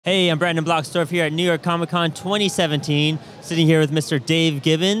Hey, I'm Brandon Blocksdorf here at New York Comic Con 2017, sitting here with Mr. Dave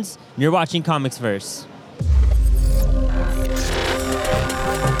Gibbons, and you're watching Comicsverse.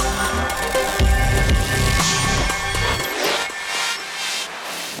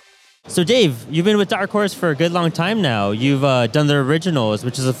 So Dave, you've been with Dark Horse for a good long time now. You've done the originals,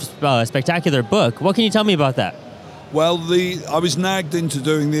 which is a spectacular book. What can you tell me about that? Well, I was nagged into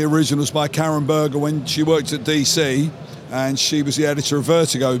doing the originals by Karen Berger when she worked at DC, and she was the editor of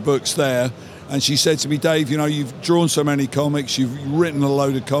Vertigo books there. And she said to me, Dave, you know, you've drawn so many comics, you've written a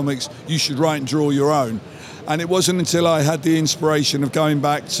load of comics, you should write and draw your own. And it wasn't until I had the inspiration of going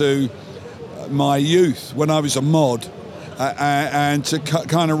back to my youth when I was a mod and to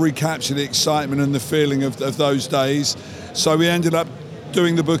kind of recapture the excitement and the feeling of those days. So we ended up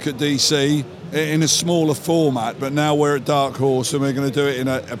doing the book at DC in a smaller format, but now we're at Dark Horse and we're going to do it in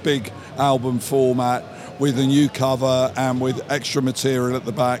a big album format with a new cover and with extra material at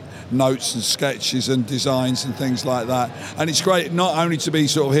the back, notes and sketches and designs and things like that. And it's great not only to be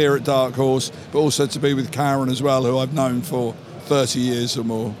sort of here at Dark Horse, but also to be with Karen as well, who I've known for 30 years or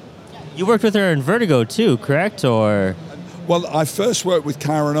more. You worked with her in Vertigo too, correct? Or well, I first worked with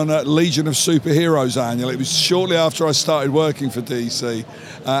Karen on a Legion of Superheroes annual. It was shortly after I started working for DC.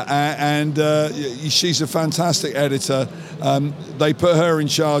 She's a fantastic editor. They put her in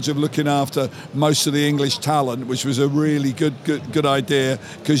charge of looking after most of the English talent, which was a really good idea,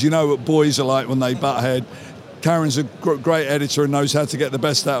 because you know what boys are like when they butt head. Karen's a great editor and knows how to get the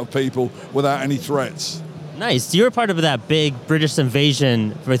best out of people without any threats. Nice. You were part of that big British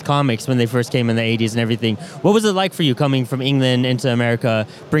invasion with comics when they first came in the 80s and everything. What was it like for you coming from England into America,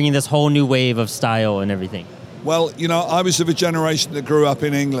 bringing this whole new wave of style and everything? Well, you know, I was of a generation that grew up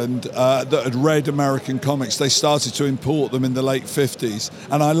in England that had read American comics. They started to import them in the late 50s.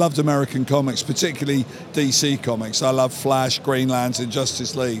 And I loved American comics, particularly DC comics. I loved Flash, Green Lantern,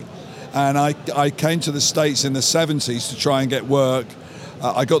 Justice League. And I came to the States in the 70s to try and get work.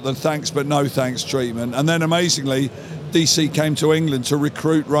 I got the thanks but no thanks treatment. And then amazingly, DC came to England to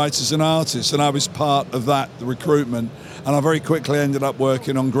recruit writers and artists, and I was part of that recruitment. And I very quickly ended up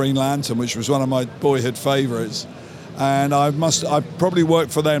working on Green Lantern, which was one of my boyhood favourites. And I probably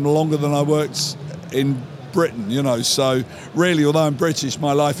worked for them longer than I worked in Britain, you know. So really, although I'm British,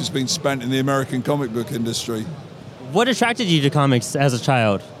 my life has been spent in the American comic book industry. What attracted you to comics as a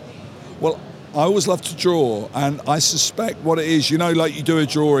child? Well, I always love to draw, and I suspect what it is, you know, like you do a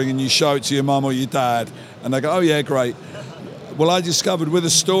drawing and you show it to your mum or your dad, and they go, oh yeah, great. Well, I discovered with a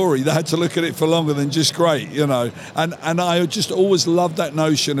story, they had to look at it for longer than just great, you know. And I just always loved that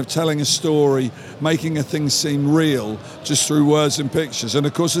notion of telling a story, making a thing seem real, just through words and pictures. And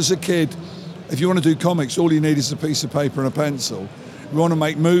of course, as a kid, if you want to do comics, all you need is a piece of paper and a pencil. If you want to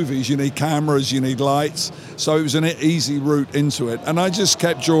make movies, you need cameras, you need lights. So it was an easy route into it. And I just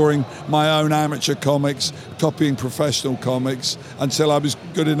kept drawing my own amateur comics, copying professional comics, until I was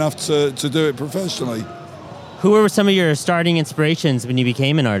good enough to do it professionally. Who were some of your starting inspirations when you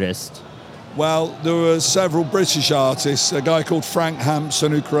became an artist? Well, there were several British artists. A guy called Frank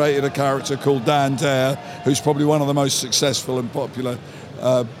Hampson, who created a character called Dan Dare, who's probably one of the most successful and popular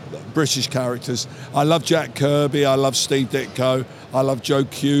British characters. I love Jack Kirby, I love Steve Ditko, I love Joe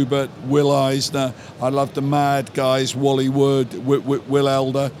Kubert, Will Eisner, I love the Mad guys, Wally Wood, Will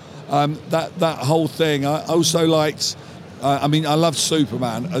Elder. That whole thing. I also liked, I loved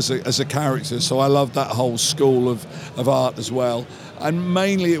Superman as a character, so I loved that whole school of art as well. And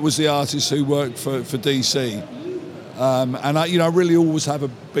mainly it was the artists who worked for DC. And I really always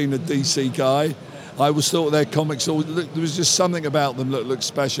have been a DC guy. I always thought their comics, there was just something about them that looked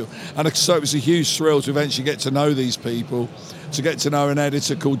special. And so it was a huge thrill to eventually get to know these people, to get to know an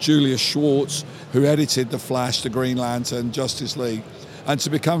editor called Julius Schwartz, who edited The Flash, The Green Lantern, Justice League. And to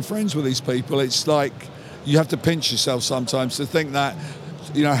become friends with these people, it's like you have to pinch yourself sometimes to think that,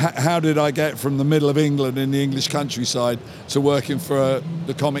 you know, how did I get from the middle of England in the English countryside to working for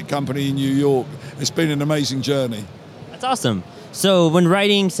the comic company in New York? It's been an amazing journey. That's awesome. So when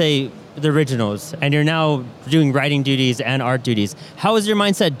writing, say, the originals, and you're now doing writing duties and art duties, how is your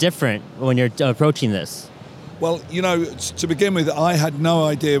mindset different when you're approaching this? Well, you know, to begin with, I had no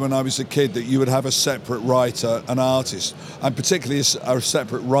idea when I was a kid that you would have a separate writer and artist, and particularly a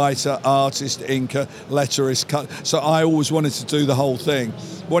separate writer, artist, inker, letterist. So I always wanted to do the whole thing.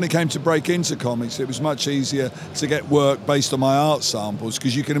 When it came to break into comics, it was much easier to get work based on my art samples,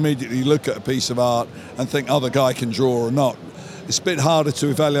 because you can immediately look at a piece of art and think, oh, the guy can draw or not. It's a bit harder to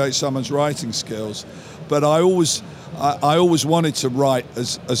evaluate someone's writing skills, but I always wanted to write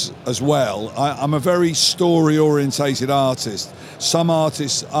as well. I'm a very story-orientated artist. Some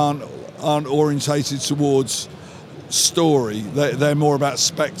artists aren't orientated towards story. They're more about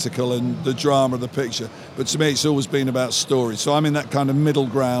spectacle and the drama of the picture. But to me, it's always been about story. So I'm in that kind of middle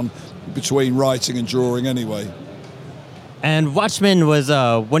ground between writing and drawing anyway. And Watchmen was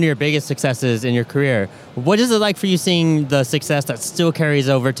one of your biggest successes in your career. What is it like for you seeing the success that still carries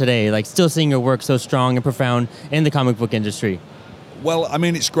over today, like still seeing your work so strong and profound in the comic book industry? Well, I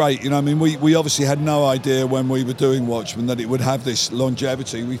mean, it's great. You know, I mean, we obviously had no idea when we were doing Watchmen that it would have this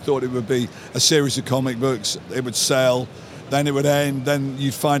longevity. We thought it would be a series of comic books, it would sell, then it would end, then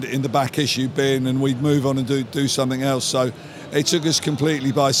you'd find it in the back issue bin and we'd move on and do something else. So it took us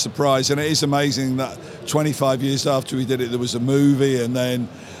completely by surprise, and it is amazing that 25 years after we did it, there was a movie, and then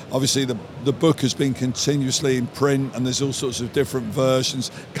obviously the book has been continuously in print, and there's all sorts of different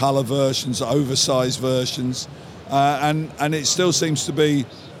versions, colour versions, oversized versions, and it still seems to be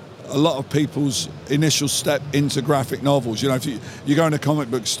a lot of people's initial step into graphic novels. You know, if you go in a comic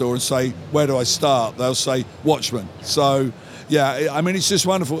book store and say, where do I start? They'll say Watchmen. So yeah, I mean, it's just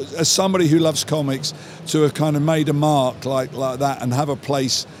wonderful. As somebody who loves comics, to have kind of made a mark like that and have a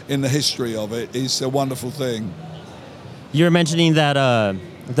place in the history of it is a wonderful thing. You were mentioning that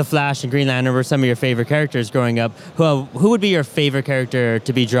The Flash and Green Lantern were some of your favorite characters growing up. Who would be your favorite character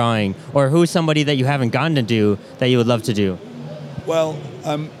to be drawing? Or who's somebody that you haven't gotten to do that you would love to do? Well,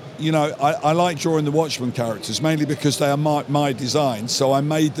 you know, I like drawing the Watchmen characters, mainly because they are my design. So I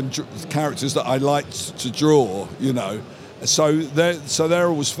made them characters that I liked to draw, you know. So they're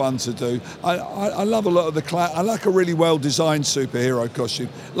always fun to do. I love a lot of I like a really well-designed superhero costume.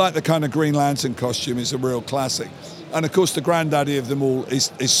 Like the kind of Green Lantern costume is a real classic. And of course the granddaddy of them all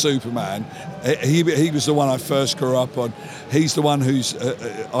is Superman. He was the one I first grew up on. He's the one who's,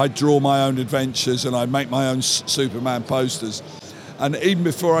 I draw my own adventures and I make my own Superman posters. And even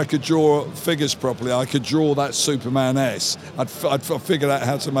before I could draw figures properly, I could draw that Superman S. I'd figured out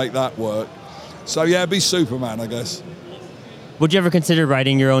how to make that work. So yeah, it'd be Superman, I guess. Would you ever consider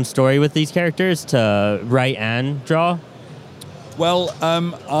writing your own story with these characters to write and draw? Well,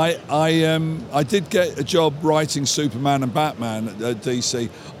 I did get a job writing Superman and Batman at DC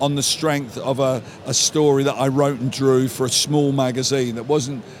on the strength of a story that I wrote and drew for a small magazine that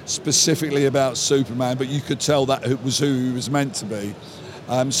wasn't specifically about Superman, but you could tell that it was who he was meant to be.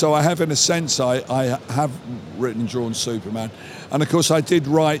 So I have, in a sense, I have written and drawn Superman. And of course I did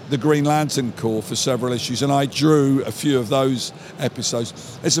write the Green Lantern Corps for several issues, and I drew a few of those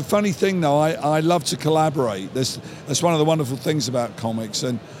episodes. It's a funny thing though, I love to collaborate. That's one of the wonderful things about comics,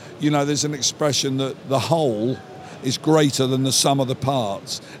 and you know, there's an expression that the whole is greater than the sum of the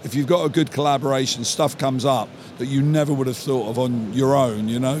parts. If you've got a good collaboration, stuff comes up that you never would have thought of on your own,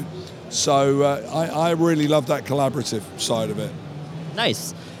 you know? So I really love that collaborative side of it.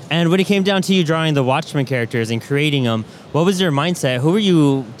 Nice. And when it came down to you drawing the Watchmen characters and creating them, what was your mindset? Who were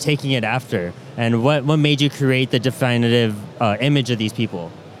you taking it after? And what made you create the definitive image of these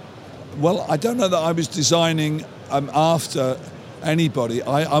people? Well, I don't know that I was designing after anybody.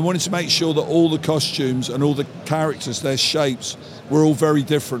 I wanted to make sure that all the costumes and all the characters, their shapes, were all very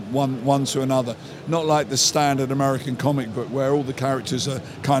different, one to another. Not like the standard American comic book where all the characters are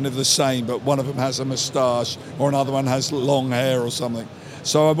kind of the same, but one of them has a moustache or another one has long hair or something.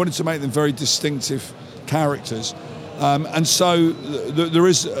 So I wanted to make them very distinctive characters. And so there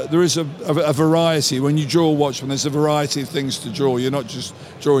is a variety. When you draw Watchmen, there's a variety of things to draw. You're not just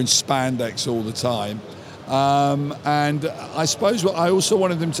drawing spandex all the time. And I suppose I also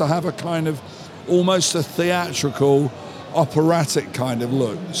wanted them to have a kind of almost a theatrical, operatic kind of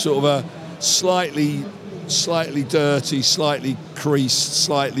look, sort of a slightly dirty, slightly creased,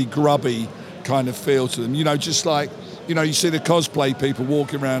 slightly grubby kind of feel to them. You know, just like, you know, you see the cosplay people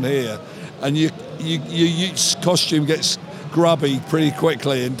walking around here, and your costume gets grubby pretty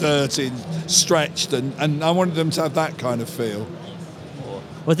quickly and dirty and stretched, and I wanted them to have that kind of feel.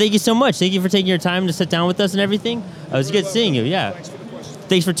 Well, thank you so much. Thank you for taking your time to sit down with us and everything. It was good seeing you, yeah.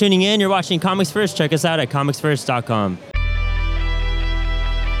 Thanks for tuning in. You're watching Comics First. Check us out at comicsfirst.com.